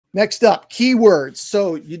Next up, keywords.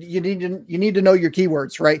 So you need to know your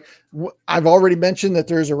keywords, right? I've already mentioned that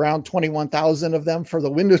there's around 21,000 of them for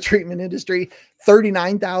the window treatment industry,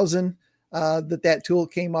 39,000 that tool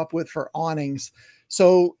came up with for awnings.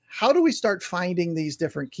 So how do we start finding these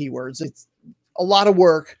different keywords? It's a lot of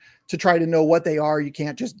work to try to know what they are. You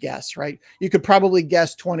can't just guess, right? You could probably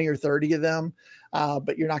guess 20 or 30 of them,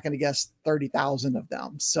 but you're not going to guess 30,000 of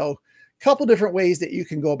them. So a couple different ways that you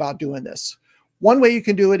can go about doing this. One way you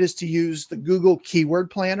can do it is to use the Google Keyword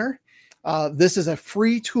Planner. This is a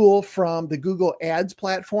free tool from the Google Ads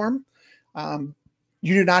platform. You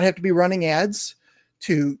do not have to be running ads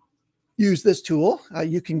to use this tool.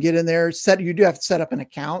 You can get in there, you do have to set up an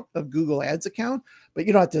account, of Google Ads account, but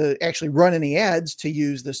you don't have to actually run any ads to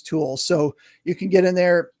use this tool. So you can get in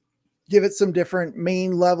there, give it some different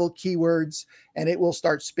main level keywords, and it will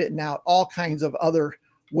start spitting out all kinds of other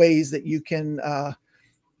ways that you can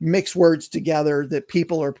mix words together that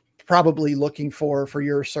people are probably looking for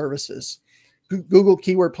your services. Google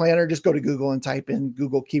Keyword Planner, just go to Google and type in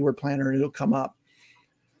Google Keyword Planner and it'll come up.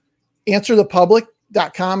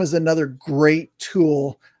 𝗖𝗟𝗔𝗦𝗦.com is another great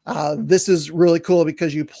tool. This is really cool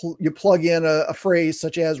because you plug in a phrase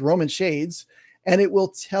such as Roman shades, and it will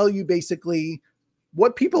tell you basically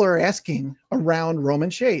what people are asking around Roman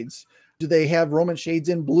shades. Do they have Roman shades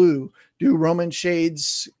in blue? Do Roman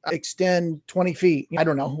shades extend 20 feet? I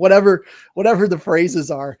don't know, whatever the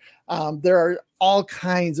phrases are. There are all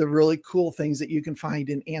kinds of really cool things that you can find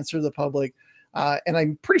in Answer the Public. And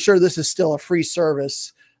I'm pretty sure this is still a free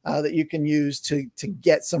service that you can use to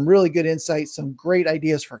get some really good insights, some great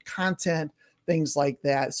ideas for content, things like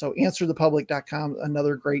that. So answerthepublic.com,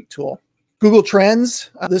 another great tool. Google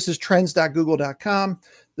Trends. This is trends.google.com.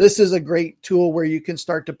 This is a great tool where you can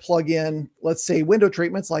start to plug in, let's say, window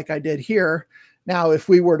treatments like I did here. Now, if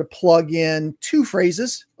we were to plug in two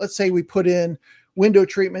phrases, let's say we put in window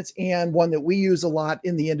treatments and one that we use a lot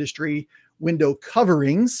in the industry, window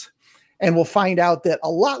coverings, and we'll find out that a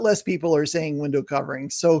lot less people are saying window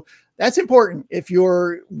coverings. So that's important. If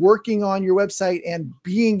you're working on your website and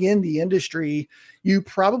being in the industry, you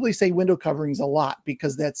probably say window coverings a lot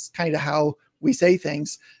because that's kind of how we say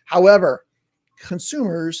things. However,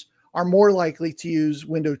 consumers are more likely to use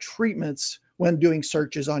window treatments when doing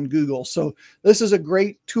searches on Google. So this is a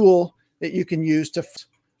great tool that you can use to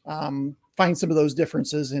find some of those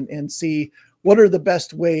differences and see what are the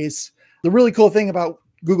best ways. The really cool thing about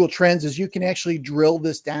Google Trends is you can actually drill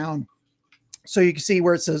this down. So you can see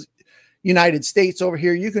where it says United States over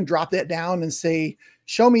here. You can drop that down and say,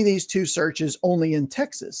 show me these two searches only in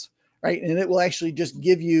Texas, right? And it will actually just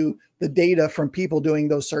give you the data from people doing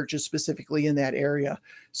those searches specifically in that area.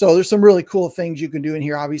 So there's some really cool things you can do in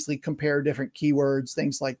here. Obviously, compare different keywords,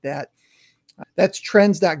 things like that. That's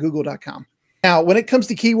trends.google.com. Now, when it comes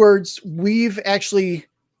to keywords, we've actually,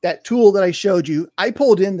 that tool that I showed you, I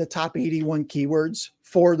pulled in the top 81 keywords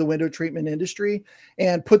for the window treatment industry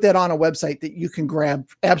and put that on a website that you can grab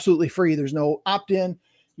absolutely free. There's no opt-in.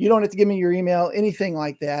 You don't have to give me your email, anything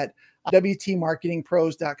like that.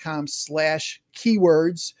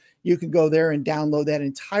 WTMarketingpros.com/keywords. You can go there and download that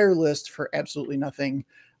entire list for absolutely nothing.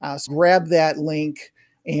 So grab that link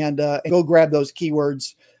and go grab those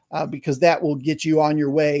keywords because that will get you on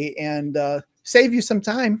your way and save you some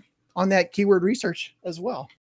time on that keyword research as well.